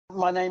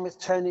My name is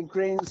Tony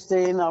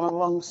Greenstein. I'm a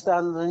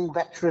long-standing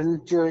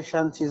veteran Jewish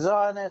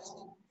anti-Zionist,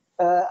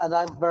 and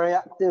I'm very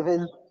active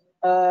in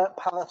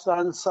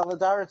Palestine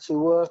solidarity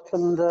work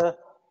and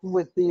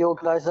with the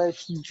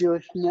organisation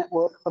Jewish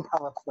Network for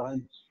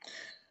Palestine.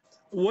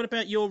 What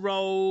about your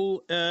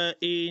role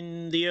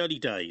in the early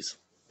days?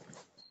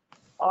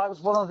 I was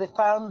one of the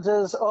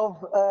founders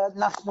of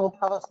National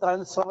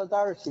Palestine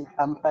Solidarity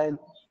Campaign,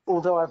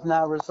 although I've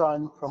now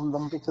resigned from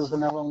them because they're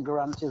no longer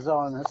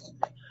anti-Zionist.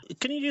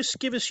 Can you just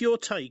give us your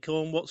take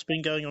on what's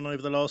been going on over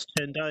the last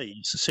 10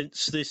 days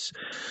since this,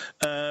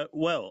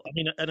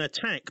 an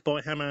attack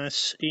by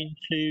Hamas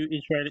into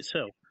Israel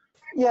itself?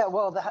 Yeah,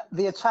 well,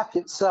 the attack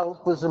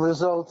itself was a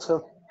result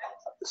of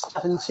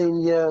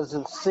 17 years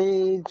of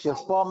siege, of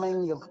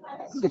bombing, of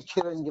the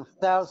killing of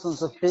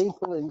thousands of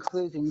people,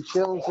 including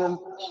children,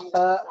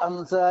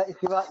 and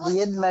if you like, the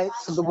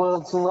inmates of the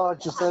world's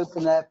largest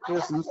open-air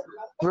prison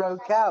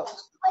broke out,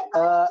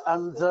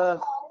 and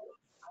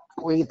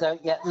we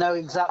don't yet know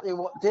exactly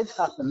what did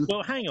happen.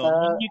 Well, hang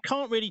on. You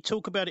can't really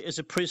talk about it as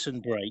a prison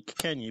break,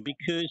 can you?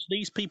 Because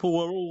these people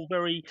were all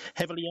very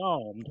heavily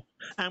armed.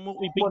 And what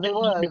we've been they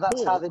were.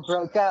 That's how they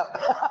broke out.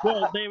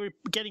 Well, they were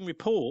getting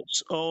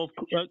reports of,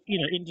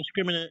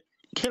 indiscriminate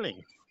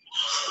killing.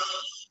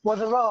 Well,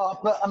 there are,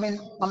 but I mean,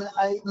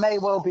 it may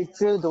well be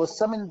true. There was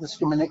some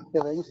indiscriminate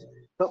killings,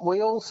 but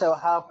we also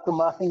have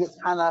from, I think it's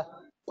Hannah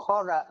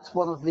Porat,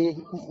 one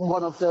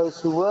of those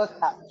who were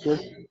captured.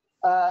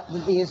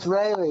 The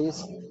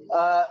Israelis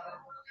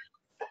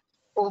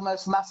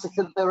almost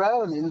massacred their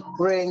own in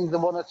freeing the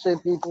one or two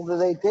people that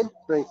they did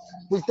free.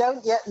 We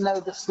don't yet know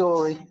the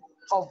story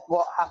of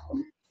what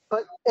happened,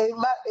 but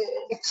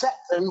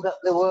accepting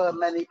that there were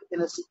many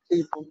innocent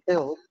people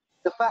killed,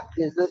 the fact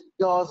is that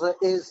Gaza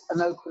is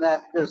an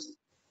open-air prison,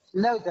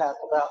 no doubt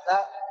about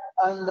that,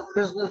 and the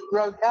prisoners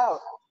broke out.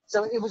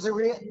 So it was the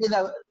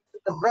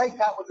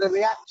breakout was a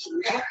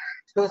reaction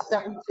to a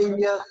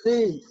 17-year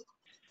siege.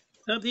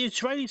 The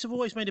Israelis have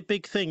always made a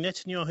big thing,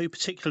 Netanyahu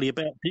particularly,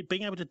 about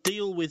being able to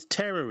deal with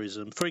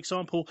terrorism. For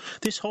example,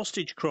 this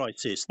hostage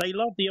crisis. They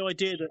love the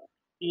idea that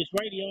the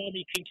Israeli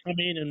army can come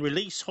in and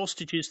release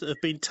hostages that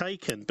have been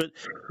taken, but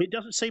it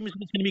doesn't seem as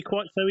if it's going to be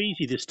quite so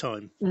easy this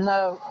time.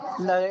 No,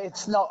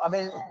 it's not. I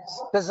mean,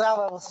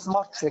 Bezalel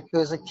Smotrich,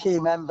 who is a key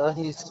member,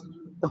 he's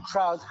the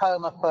proud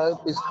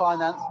homophobe, who's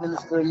finance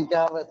minister in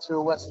Gaza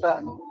through West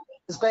Bank,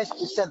 has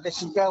basically said they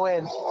should go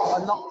in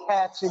and not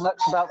care too much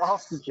about the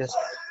hostages.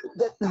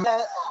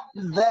 Their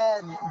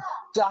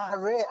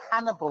diarrhea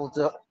Hannibal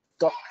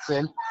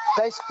doctrine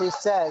basically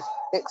says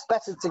it's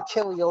better to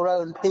kill your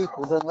own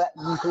people than let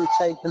them be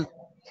taken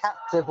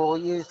captive or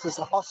used as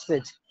a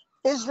hostage.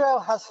 Israel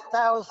has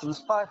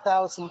thousands,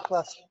 5,000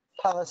 plus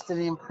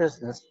Palestinian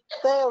prisoners.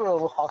 They're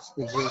all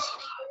hostages.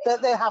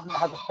 They haven't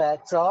had a fair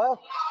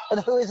trial. And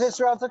who is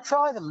Israel to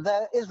try them?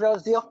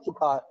 Israel's the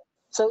occupier.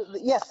 So,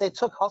 yes, they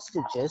took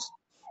hostages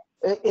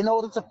in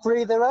order to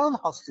free their own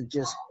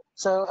hostages.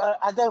 So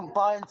I don't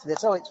buy into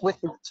this. Oh, it's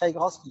wicked to take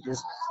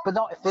hostages, but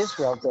not if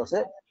Israel does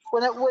it.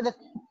 When a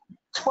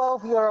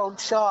 12-year-old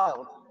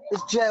child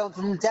is jailed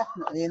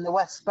indefinitely in the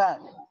West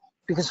Bank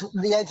because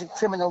the age of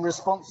criminal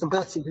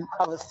responsibility for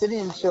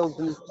Palestinian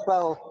children is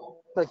 12,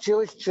 for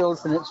Jewish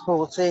children it's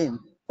 14.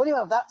 When you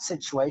have that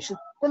situation,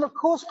 then of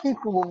course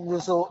people will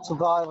resort to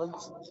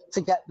violence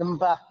to get them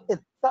back.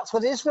 That's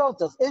what Israel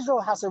does.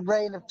 Israel has a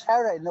reign of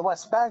terror in the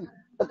West Bank.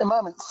 At the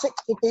moment,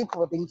 60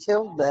 people have been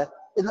killed there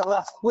in the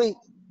last week.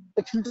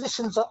 The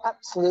conditions are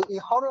absolutely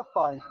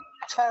horrifying.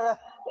 Terror,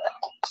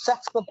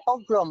 secular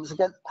pogroms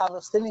against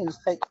Palestinians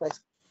take place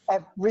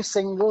every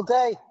single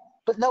day.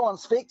 But no one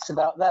speaks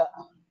about that.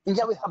 And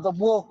yet we have the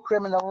war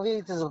criminal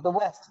leaders of the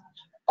West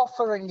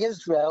offering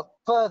Israel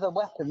further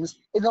weapons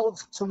in order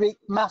to wreak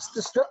mass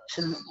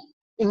destruction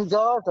in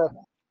Gaza.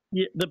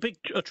 Yeah, the big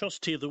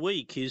atrocity of the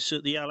week is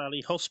at the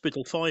Al-Ahli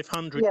hospital,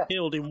 500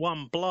 killed in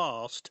one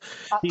blast.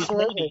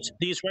 Absolutely.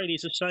 The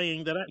Israelis are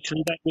saying that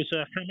actually that was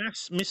a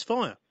Hamas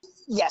misfire.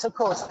 Yes, of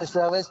course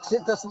Israel is, because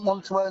it doesn't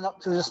want to own up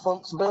to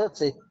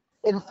responsibility.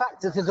 In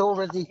fact, it had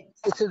already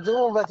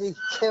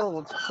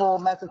killed 4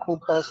 medical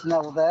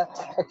personnel there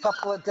a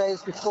couple of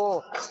days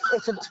before.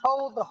 It had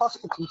told the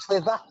hospital to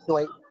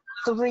evacuate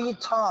 3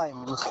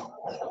 times.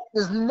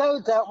 There's no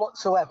doubt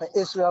whatsoever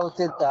Israel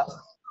did that.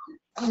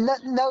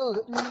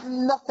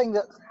 Nothing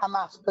that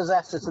Hamas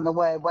possesses in the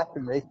way of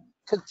weaponry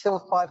could kill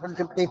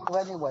 500 people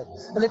anyway.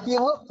 And if you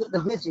looked at the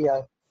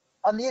video,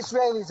 and the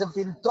Israelis have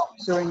been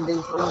doctoring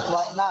these things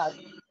like mad,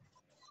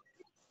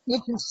 you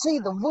can see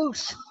the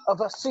whoosh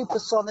of a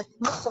supersonic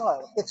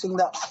missile hitting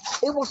that.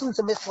 It wasn't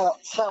a missile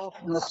that fell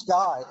from the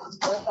sky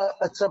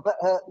at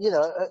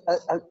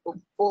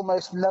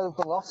almost no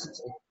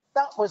velocity.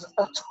 That was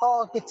a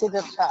targeted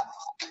attack.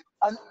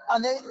 And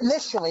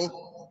initially,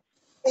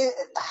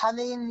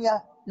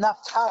 Hanina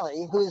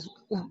Naftali, who is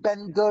who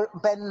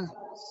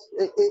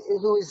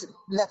is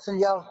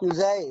Netanyahu's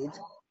aide,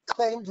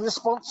 claimed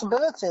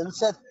responsibility and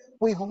said,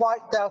 "We've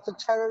wiped out a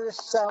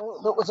terrorist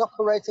cell that was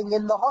operating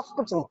in the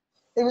hospital."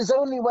 It was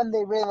only when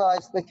they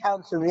realised the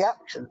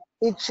counter-reaction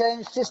he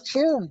changed his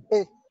tune.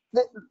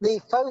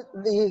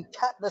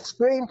 the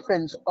screen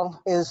print of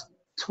his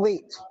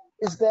tweet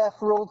is there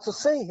for all to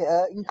see,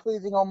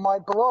 including on my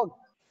blog.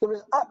 There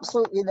is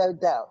absolutely no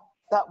doubt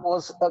that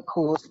was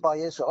caused by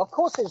Israel. Of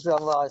course Israel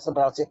lies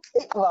about it.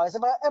 It lies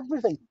about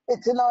everything.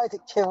 It denied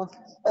it killed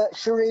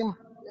Shireen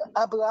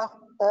Abu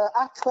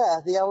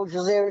Akleh, the Al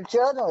Jazeera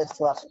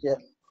journalist last year,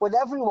 when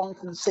everyone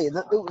can see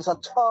that it was a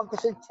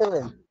targeted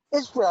killing.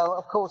 Israel,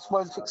 of course,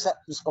 won't accept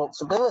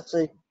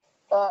responsibility,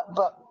 and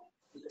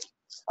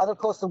of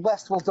course the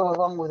West will go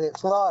along with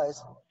its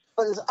lies.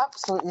 But there's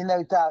absolutely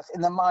no doubt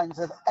in the minds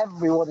of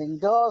everyone in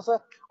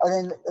Gaza and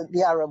in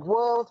the Arab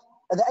world,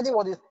 and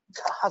anyone who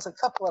has a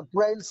couple of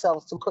brain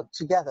cells to put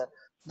together,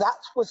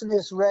 that was an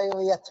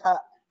Israeli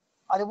attack.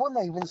 And I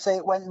wouldn't even say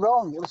it went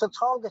wrong. It was a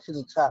targeted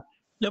attack.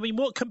 I mean,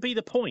 what can be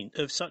the point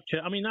of such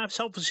a... I mean,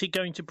 that's obviously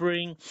going to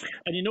bring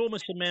an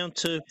enormous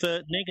amount of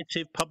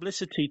negative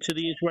publicity to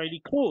the Israeli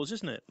cause,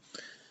 isn't it?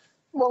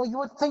 Well, you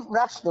would think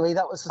rationally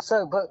that was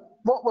so, but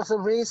what was the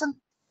reason?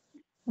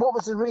 What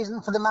was the reason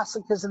for the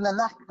massacres in the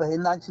Nakba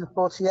in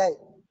 1948?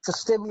 To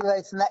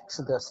stimulate an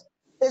exodus.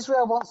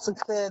 Israel wants to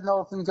clear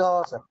northern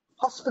Gaza.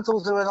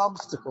 Hospitals are an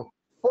obstacle.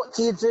 What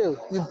do?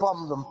 You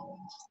bomb them.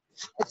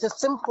 It's as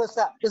simple as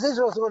that, because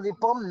Israel's already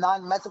bombed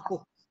 9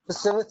 medical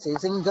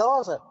facilities in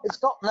Gaza. It's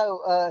got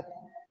no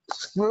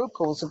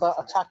scruples about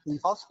attacking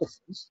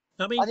hospitals.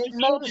 I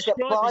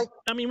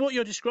mean, what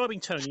you're describing,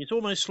 Tony, is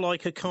almost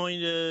like a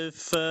kind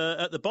of,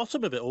 at the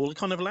bottom of it all, a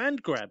kind of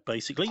land grab,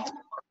 basically.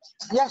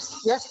 Yes,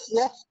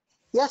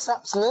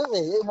 absolutely.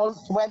 It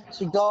wants to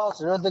empty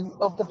Gaza of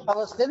the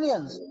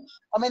Palestinians.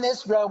 I mean,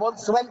 Israel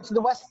wants to empty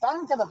the West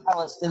Bank of the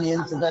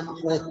Palestinians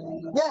eventually.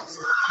 Yes,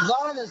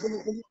 Zionism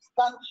is an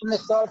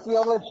expansionist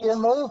ideology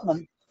and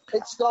movement.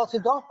 It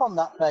started off on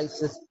that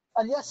basis.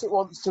 And yes, it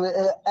wants to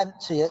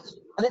empty it.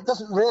 And it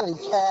doesn't really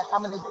care how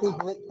many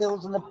people it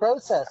kills in the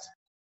process.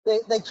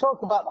 They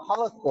talk about the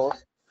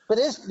Holocaust, but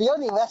the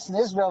only lesson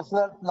Israel's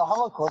learned from the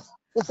Holocaust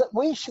is that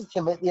we should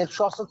commit the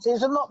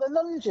atrocities and not the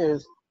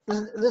non-Jews.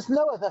 There's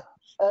no other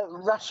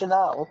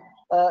rationale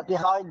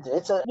behind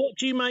it. What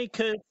do you make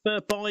of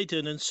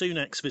Biden and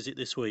Sunak's visit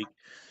this week?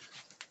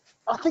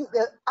 I think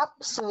they're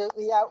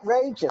absolutely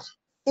outrageous.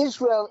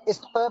 Israel is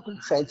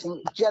perpetrating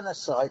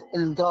genocide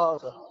in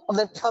Gaza, and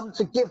they've come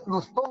to give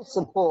them full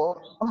support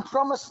and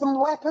promise them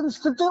weapons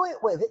to do it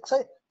with. It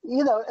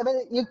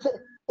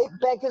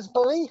beggars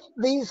belief.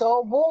 These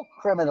are war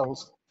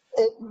criminals.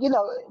 In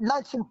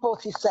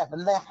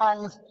 1947, they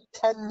hanged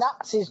 10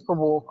 Nazis for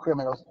war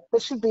criminals.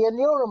 There should be a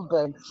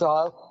Nuremberg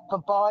trial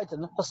for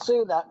Biden, for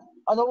Sunak,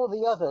 and all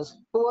the others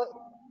who are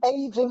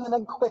aiding and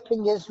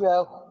equipping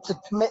Israel to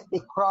commit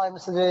the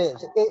crimes that it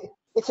is.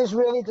 It is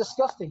really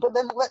disgusting. But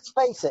then let's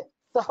face it,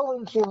 the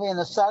whole Julian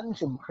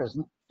Assange in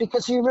prison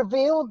because he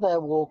revealed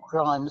their war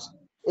crimes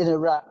in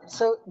Iraq.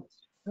 So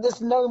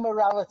there's no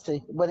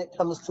morality when it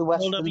comes to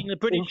Western. Well, I mean, the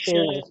British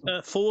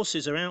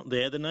forces are out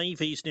there. The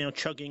Navy's now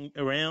chugging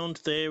around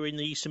there in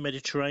the Eastern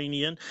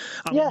Mediterranean.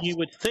 I mean, you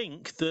would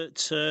think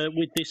that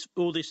with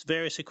all this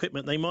various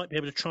equipment, they might be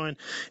able to try and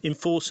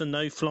enforce a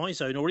no-fly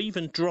zone or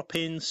even drop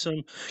in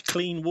some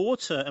clean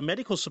water and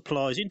medical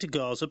supplies into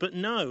Gaza. But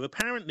no,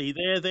 apparently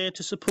they're there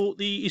to support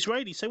the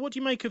Israelis. So what do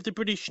you make of the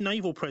British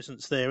naval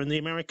presence there and the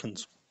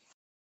Americans?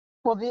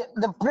 Well,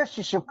 the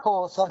British, of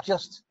course, are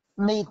just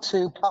Me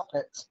Too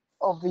puppets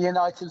of the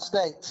United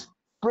States.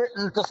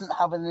 Britain doesn't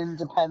have an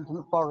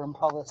independent foreign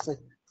policy.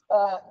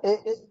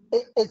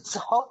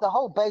 The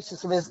whole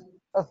basis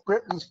of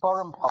Britain's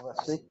foreign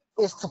policy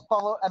is to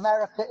follow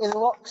America in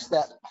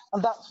lockstep,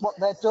 and that's what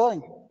they're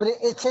doing. But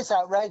it is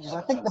outrageous.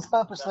 I think the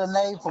purpose of the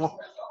naval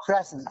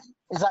presence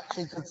is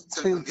actually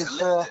to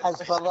deter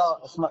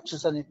Hezbollah as much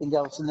as anything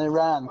else in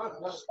Iran.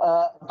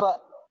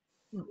 But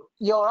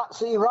you're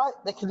absolutely right.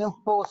 They can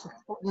enforce a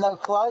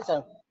no-fly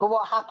zone. But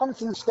what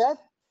happens instead?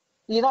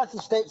 The United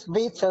States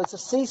vetoes a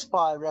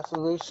ceasefire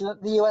resolution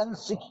at the UN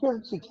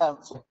Security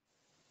Council.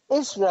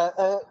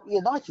 The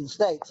United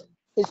States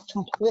is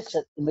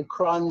complicit in the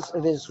crimes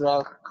of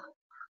Israel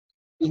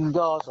in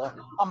Gaza,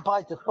 and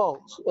by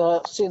default,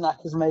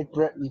 Sunak has made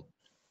Britain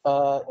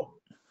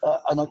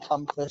an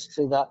accomplice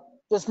to that.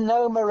 There's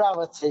no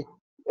morality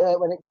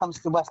when it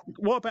comes to Western.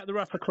 What about the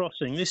Rafah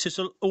crossing? This is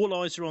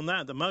all eyes are on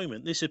that at the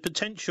moment. This is a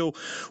potential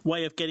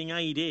way of getting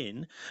aid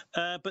in,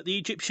 but the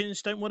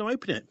Egyptians don't want to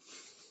open it.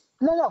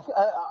 No,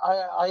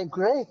 I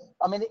agree.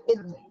 I mean,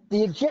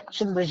 the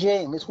Egyptian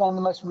regime is one of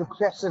the most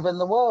repressive in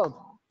the world.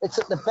 It's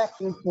at the beck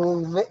and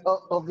call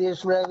of the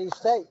Israeli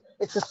state.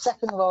 It's the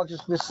second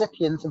largest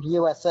recipient of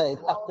US aid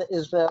after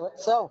Israel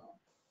itself.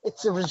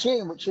 It's a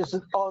regime which is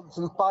at odds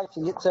and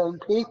fighting its own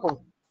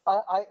people.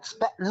 I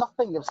expect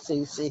nothing of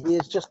Sisi. He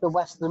is just a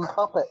Western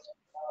puppet.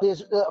 The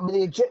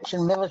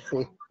Egyptian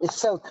military is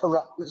so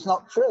corrupt, it's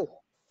not true.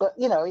 But,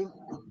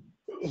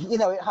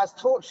 it has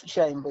torture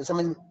chambers. I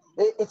mean,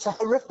 it's a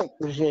horrific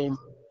regime.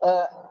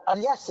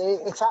 And yes,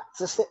 it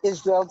acts as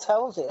Israel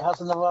tells it. It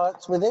has an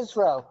alliance with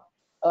Israel.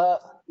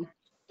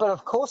 But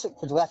of course it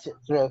could let it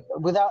through,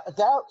 without a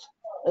doubt.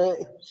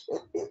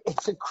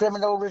 It's a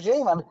criminal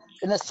regime. I mean,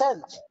 in a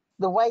sense,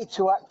 the way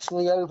to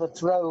actually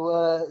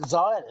overthrow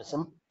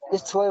Zionism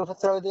is to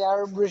overthrow the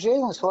Arab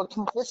regimes who are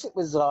complicit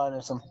with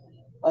Zionism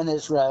and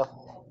Israel.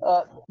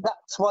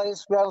 That's why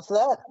Israel's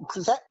there, to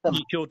protect them.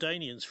 The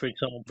Jordanians, for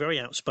example, very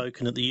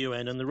outspoken at the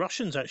UN, and the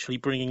Russians actually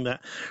bringing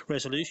that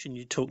resolution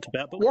you talked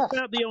about. But what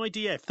about the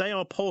IDF? They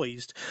are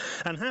poised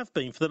and have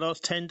been for the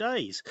last 10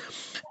 days,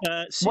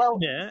 sitting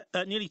there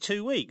nearly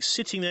 2 weeks,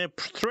 sitting there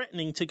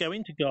threatening to go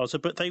into Gaza,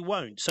 but they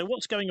won't. So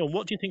what's going on?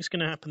 What do you think is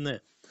going to happen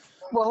there?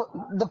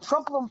 Well, the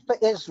problem for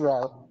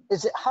Israel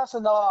is it has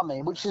an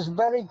army which is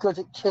very good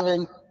at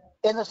killing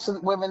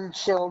innocent women,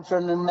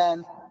 children and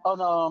men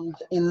unarmed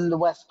in the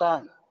West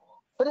Bank.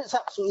 But it's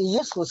absolutely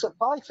useless at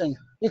fighting.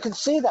 You can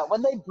see that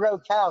when they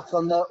broke out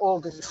on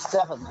August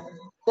 7th,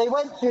 they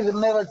went through the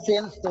military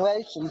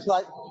installations,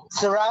 like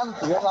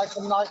surrounding it like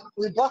a knife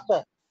through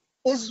butter.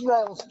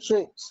 Israel's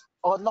troops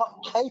are not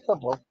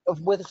capable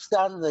of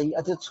withstanding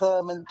a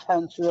determined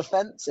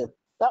counter-offensive.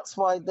 That's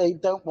why they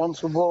don't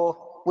want a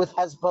war with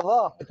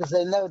Hezbollah, because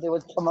they know they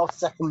would come off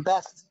second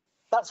best.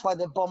 That's why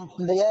they bomb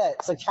from the air.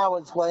 It's a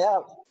coward's way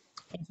out.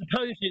 I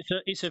suppose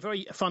it's a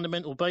very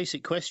fundamental,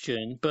 basic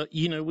question, but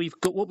we've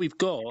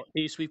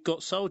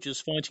got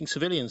soldiers fighting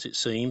civilians, it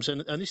seems,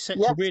 and this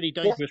sets a really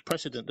dangerous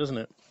precedent, doesn't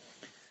it?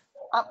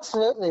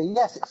 Absolutely,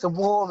 yes. It's a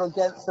war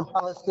against the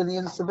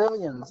Palestinian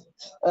civilians.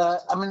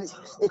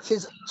 It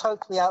is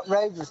totally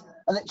outrageous,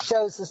 and it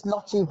shows there's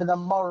not even a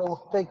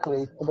moral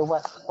figure for the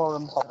West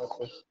foreign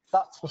policy.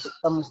 That's what it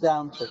comes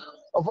down to.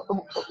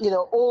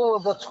 All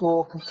of the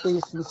talk of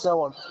peace and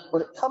so on.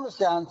 When it comes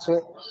down to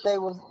it, they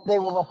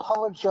will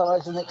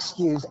apologise and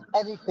excuse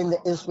anything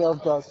that Israel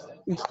does,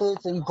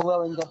 including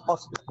blowing up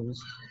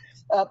hospitals.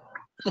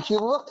 If you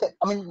look at,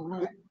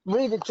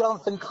 read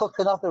Jonathan Cook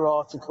and other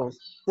articles,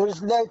 there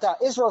is no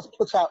doubt Israel's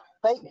put out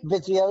fake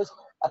videos,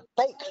 a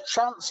fake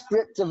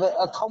transcript of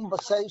a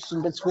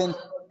conversation between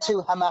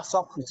two Hamas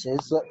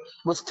operatives that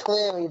was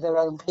clearly their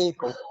own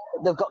people.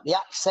 They've got the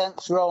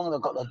accents wrong,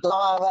 they've got the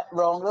dialect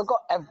wrong, they've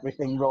got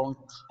everything wrong.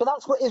 But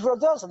that's what Israel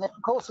does. And of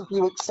course, if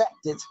you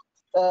accept it,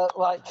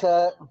 like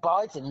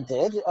Biden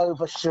did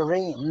over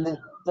Shireen,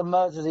 the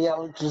murder of the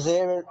Al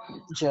Jazeera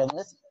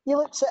journalist,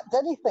 you'll accept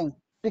anything.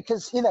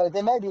 Because,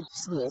 they may be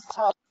absolute,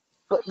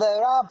 but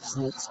they're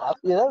absolute,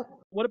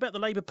 What about the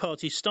Labour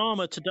Party?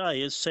 Starmer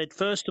today has said,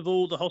 first of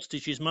all, the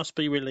hostages must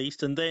be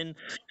released, and then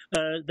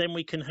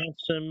we can have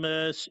some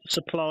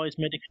supplies,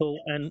 medical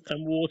and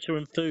water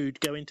and food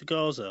go into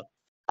Gaza.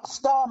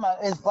 Starmer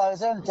is, by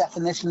his own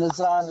definition, a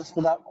Zionist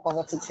without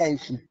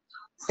qualification.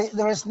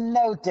 There is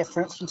no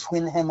difference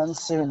between him and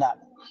Sunak.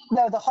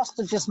 No, the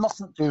hostages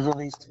mustn't be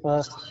released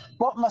first.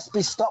 What must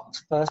be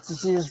stopped first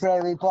is the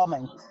Israeli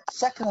bombing.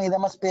 Secondly, there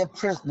must be a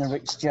prisoner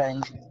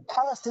exchange.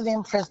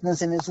 Palestinian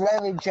prisoners in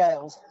Israeli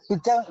jails who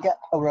don't get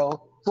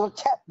parole, who are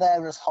kept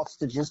there as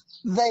hostages,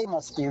 they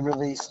must be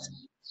released.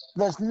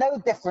 There's no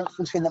difference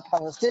between the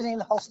Palestinian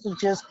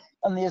hostages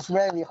and the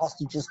Israeli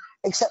hostages,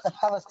 except the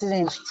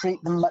Palestinians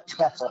treat them much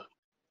better.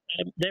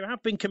 There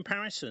have been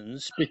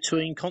comparisons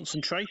between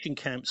concentration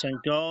camps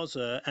and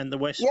Gaza and the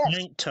West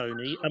Bank,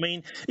 Tony.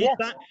 Is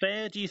that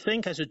fair, do you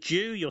think, as a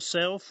Jew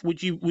yourself?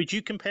 Would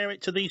you compare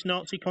it to these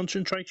Nazi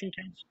concentration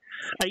camps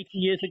 80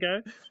 years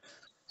ago?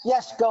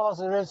 Yes,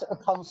 Gaza is a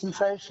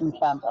concentration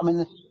camp.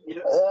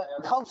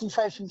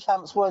 Concentration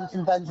camps weren't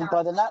invented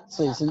by the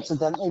Nazis,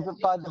 incidentally,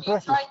 but by the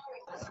British.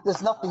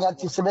 There's nothing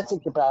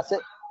anti-Semitic about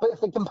it, but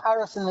if the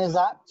comparison is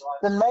apt,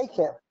 then make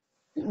it.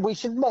 We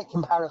should make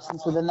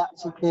comparisons with the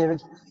Nazi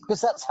period because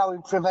that's how we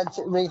prevent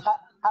it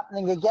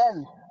happening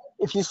again.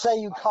 If you say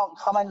you can't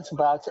comment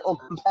about it or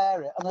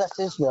compare it, unless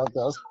Israel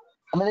does,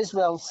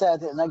 Israel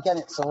said it, and again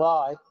it's a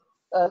lie,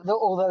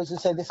 all those who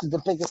say this is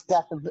the biggest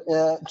death of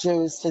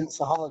Jews since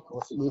the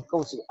Holocaust, and of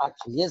course it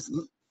actually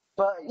isn't,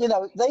 but,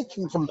 they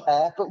can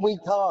compare, but we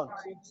can't.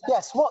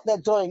 Yes, what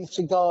they're doing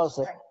to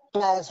Gaza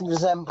bears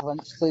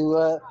resemblance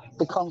to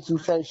the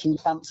concentration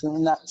camps and the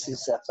Nazi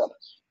setup.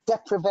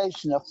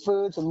 Deprivation of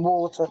food and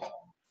water.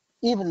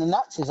 Even the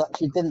Nazis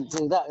actually didn't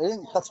do that. They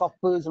didn't cut off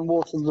food and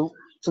water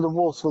to the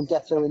Warsaw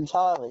Ghetto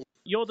entirely.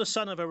 You're the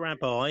son of a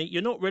rabbi.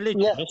 You're not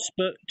religious,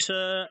 but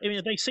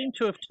they seem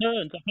to have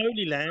turned the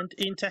Holy Land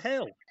into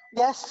hell.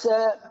 Yes,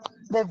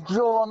 they've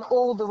drawn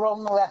all the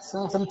wrong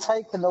lessons and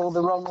taken all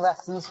the wrong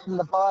lessons from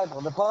the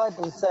Bible. The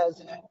Bible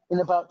says in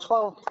about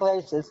 12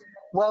 places,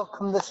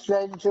 welcome the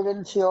stranger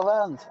into your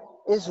land.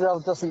 Israel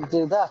doesn't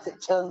do that.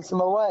 It turns them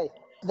away.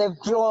 They've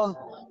drawn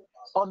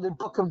on the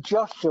book of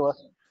Joshua,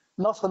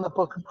 not on the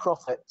book of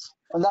prophets.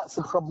 And that's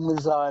the problem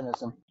with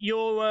Zionism.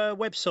 Your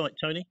website,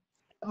 Tony?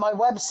 My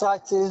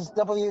website is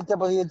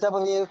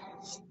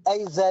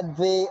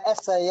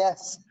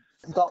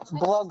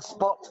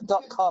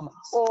www.azvsas.blogspot.com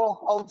or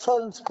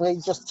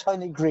alternatively just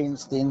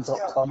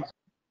TonyGreenstein.com.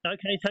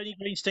 Okay, Tony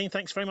Greenstein,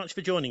 thanks very much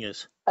for joining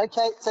us.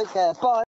 Okay, take care. Bye.